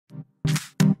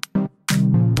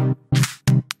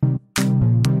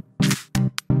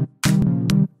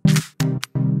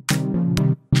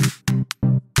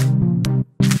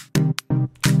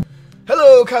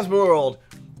Glauca's World.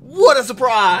 What a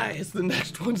surprise! The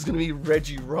next one's gonna be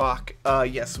RegiRock.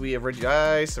 Yes, we have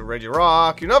RegiIce and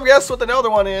RegiRock. You never guess what the other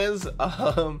one is.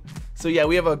 So yeah,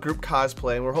 we have a group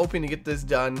cosplay, and we're hoping to get this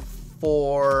done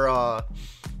for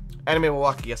Anime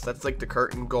Milwaukee. Yes, that's like the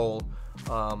current goal.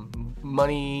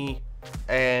 Money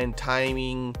and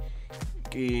timing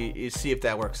is see if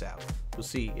that works out. We'll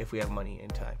see if we have money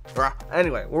and time.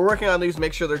 Anyway, we're working on these,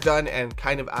 make sure they're done and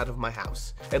kind of out of my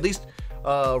house. At least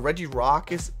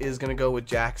RegiRock is going to go with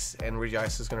Jax, and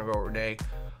RegiIce is going to go with Renee,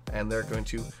 and they're going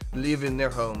to live in their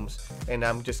homes, and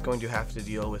I'm just going to have to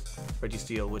deal with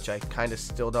RegiSteel, which I kind of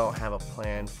still don't have a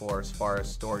plan for as far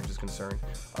as storage is concerned.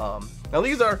 Now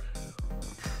these are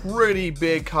pretty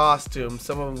big costumes,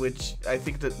 some of which I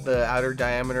think that the outer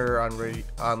diameter on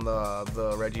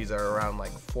the Regis are around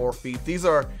like 4 feet. These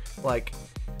are like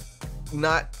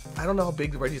not, I don't know how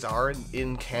big the Regis are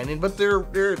in canon, but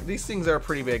these things are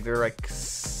pretty big. They're like,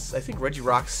 I think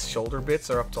RegiRock's shoulder bits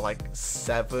are up to like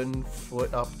 7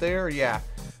 foot up there. Yeah.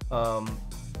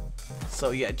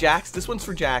 So yeah, Jax. This one's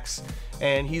for Jax,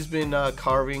 and he's been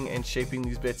carving and shaping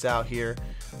these bits out here.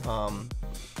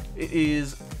 It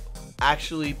is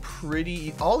actually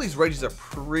pretty. All these Regis are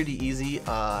pretty easy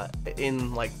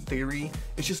in like theory.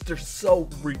 It's just they're so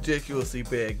ridiculously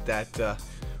big that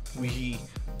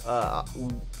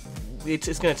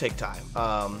it's gonna take time.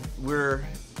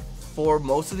 For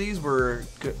most of these, we're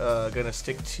gonna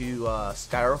stick to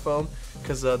styrofoam,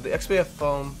 because the XPF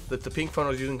foam that the pink foam I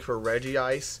was using for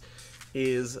RegiIce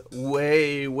is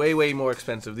way more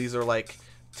expensive. These are like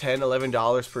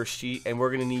 $10–11 per sheet, and we're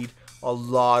gonna need a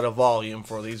lot of volume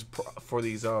for these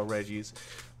Regis.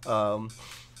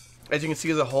 As you can see,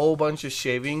 there's a whole bunch of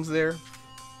shavings there.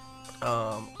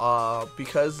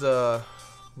 Because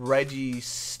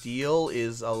RegiSteel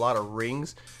is a lot of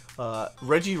rings.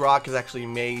 RegiRock is actually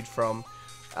made from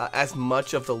as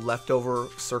much of the leftover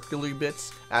circular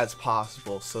bits as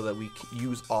possible, so that we can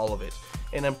use all of it.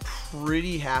 And I'm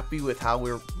pretty happy with how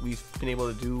we've been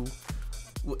able to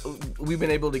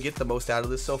get the most out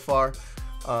of this so far.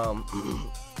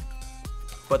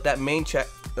 But that main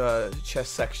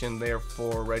chest section there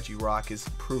for RegiRock is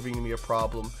proving to be a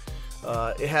problem.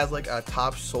 It has like a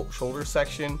top shoulder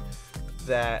section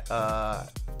that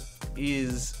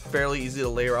is fairly easy to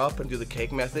layer up and do the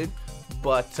cake method,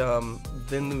 but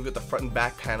then we've got the front and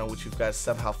back panel, which we've got to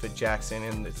somehow fit Jax in,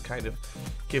 and it's kind of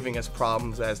giving us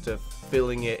problems as to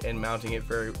filling it and mounting it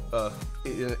very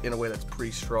in a way that's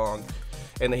pretty strong,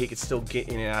 and that he could still get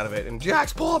in and out of it. And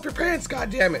Jax, pull up your pants,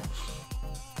 god damn it!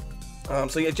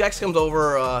 So yeah, Jax comes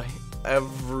over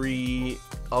every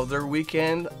other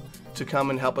weekend to come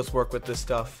and help us work with this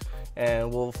stuff,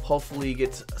 and we'll hopefully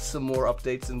get some more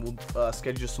updates, and we'll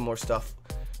schedule some more stuff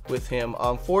with him.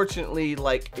 Unfortunately,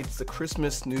 like, it's the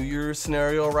Christmas New Year's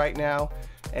scenario right now,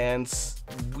 and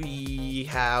we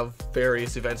have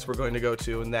various events we're going to go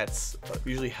to, and that's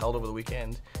usually held over the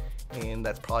weekend, and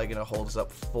that's probably going to hold us up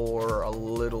for a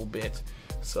little bit.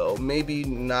 So maybe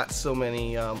not so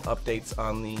many updates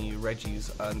on the Regis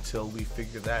until we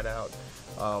figure that out.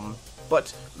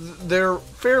 But they're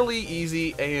fairly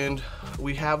easy, and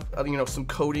we have some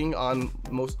coating on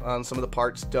some of the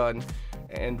parts done,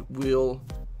 and we'll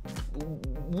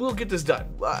get this done.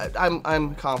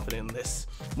 I'm confident in this,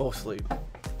 mostly.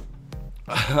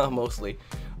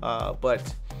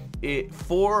 But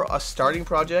for a starting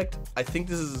project, I think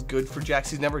this is good for Jax.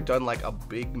 He's never done like a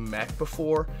big mech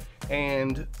before,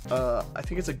 and I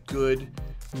think it's a good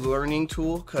learning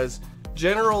tool, because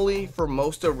generally for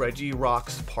most of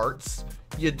RegiRock's parts,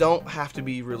 you don't have to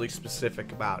be really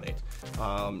specific about it.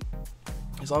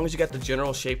 As long as you got the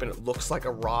general shape and it looks like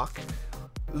a rock,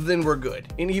 then we're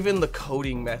good. And even the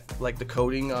coating method, like the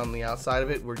coating on the outside of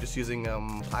it, we're just using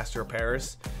plaster of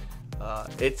Paris.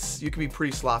 You can be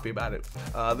pretty sloppy about it.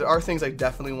 There are things I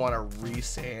definitely want to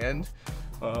resand,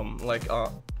 like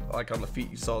on the feet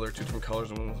you saw there, 2 different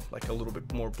colors and like a little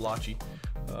bit more blotchy.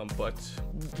 But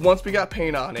once we got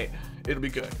paint on it, it'll be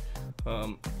good.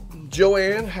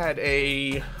 Joanne had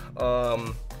a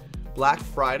Black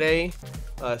Friday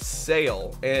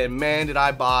sale, and man, did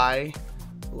I buy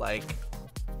like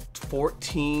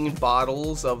 14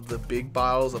 bottles of the big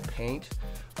bottles of paint,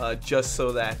 just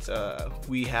so that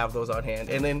we have those on hand.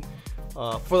 And then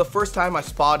for the first time, I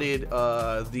spotted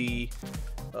the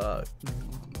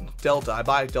Delta. I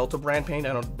buy Delta brand paint.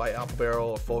 I don't buy Apple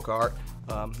Barrel or Folk Art.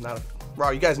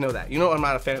 You guys know that. You know I'm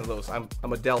not a fan of those. I'm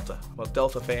a Delta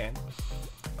fan.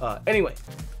 Anyway,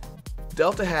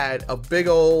 Delta had a big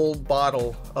old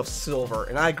bottle of silver,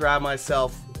 and I grabbed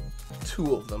myself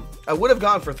 2 of them. I would have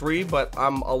gone for 3, but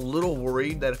I'm a little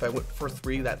worried that if I went for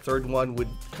 3, that third one would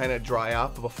kind of dry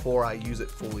up before I use it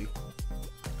fully.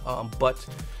 But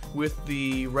with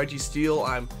the RegiSteel,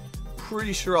 I'm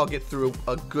pretty sure I'll get through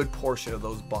a good portion of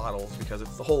those bottles because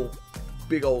it's the whole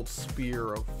big old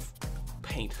spear of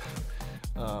paint.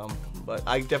 But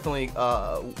I definitely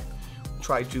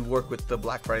tried to work with the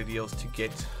Black Friday deals to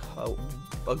get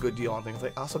a good deal on things.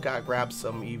 I also got to grab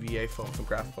some EVA foam, some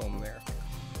graph foam there.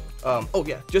 Oh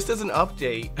yeah, just as an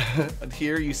update,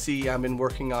 here you see I've been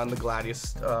working on the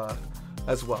Gladius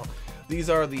as well. These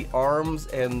are the arms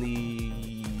and the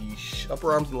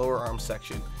upper arms and lower arms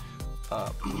section.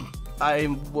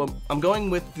 I'm going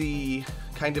with the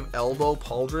kind of elbow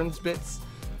pauldrons bits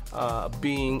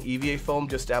being EVA foam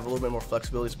just to have a little bit more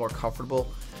flexibility, it's more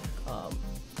comfortable.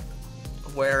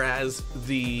 Whereas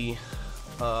the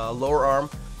lower arm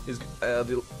is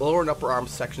the lower and upper arm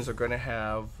sections are going to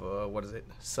have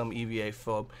some EVA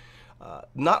foam.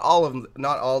 Not all of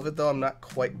it though. I'm not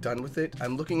quite done with it.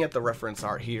 I'm looking at the reference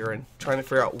art here and trying to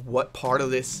figure out what part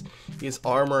of this is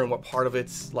armor and what part of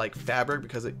it's like fabric,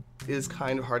 because it is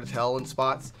kind of hard to tell in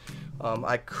spots.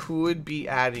 I could be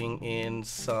adding in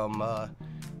some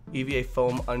EVA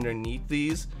foam underneath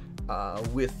these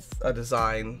with a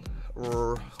design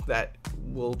that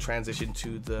will transition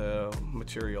to the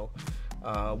material.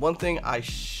 One thing I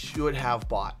should have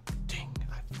bought, dang,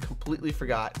 I completely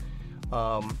forgot,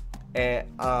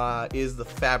 is the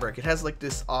fabric. It has like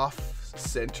this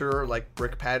off-center like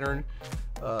brick pattern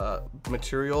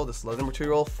material, this leather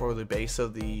material for the base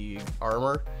of the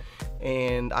armor,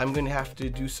 and I'm gonna have to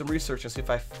do some research and see if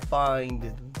I find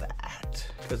that,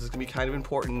 because it's gonna be kind of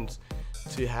important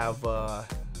to have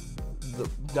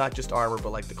not just armor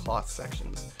but like the cloth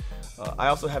sections. I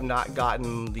also have not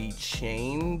gotten the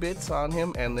chain bits on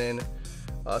him, and then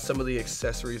some of the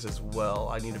accessories as well.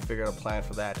 I need to figure out a plan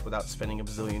for that without spending a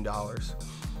bazillion dollars.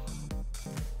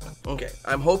 Okay,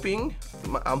 I'm hoping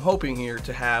here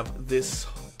to have this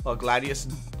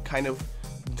Gladius kind of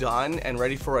done and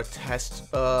ready for a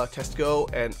test go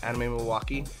and Anime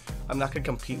Milwaukee. I'm not gonna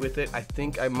compete with it. I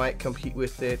think I might compete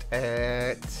with it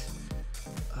at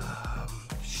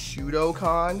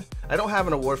Shudocon. I don't have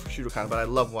an award for Shudocon, but I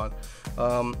love one.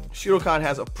 Shudocon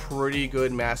has a pretty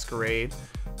good masquerade.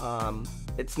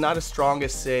 It's not as strong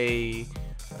as, say,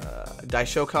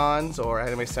 Daishokons or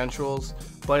Anime Centrals,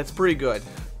 but it's pretty good.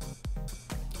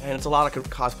 And it's a lot of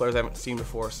cosplayers I haven't seen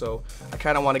before, so I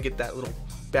kind of want to get that little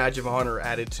badge of honor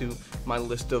added to my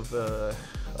list of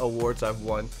awards I've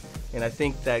won. And I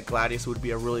think that Gladius would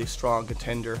be a really strong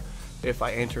contender if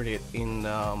I entered it in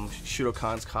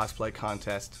Shudokon's cosplay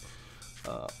contest.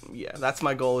 Yeah, that's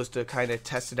my goal, is to kind of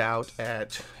test it out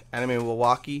at Anime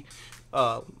Milwaukee,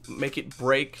 make it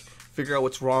break, figure out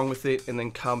what's wrong with it, and then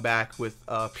come back with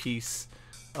a piece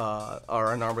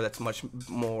or an armor that's much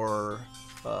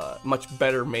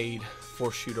better made for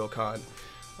Shudokon.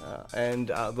 And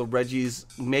the Regis,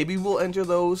 maybe we'll enter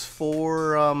those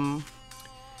for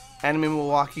Anime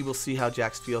Milwaukee. We'll see how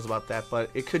Jax feels about that, but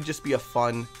it could just be a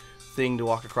fun thing to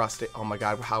walk across stage. Oh my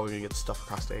god, how are we gonna get stuff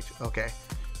across stage? Okay,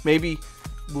 maybe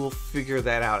we'll figure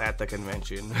that out at the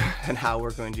convention and how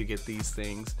we're going to get these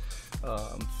things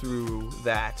through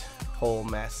that whole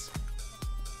mess.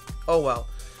 Oh well.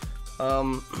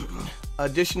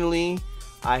 Additionally,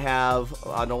 I have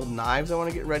an old knives I want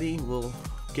to get ready. We'll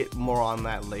get more on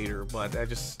that later, but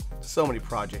so many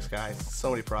projects, guys,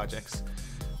 so many projects.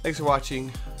 Thanks for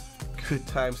watching. Good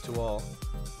times to all.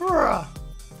 Hurrah!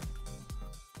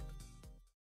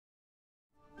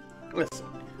 Listen,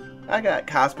 I got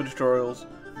cosplay tutorials,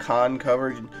 con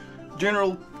coverage, and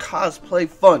general cosplay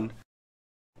fun.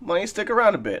 Why don't you stick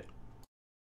around a bit?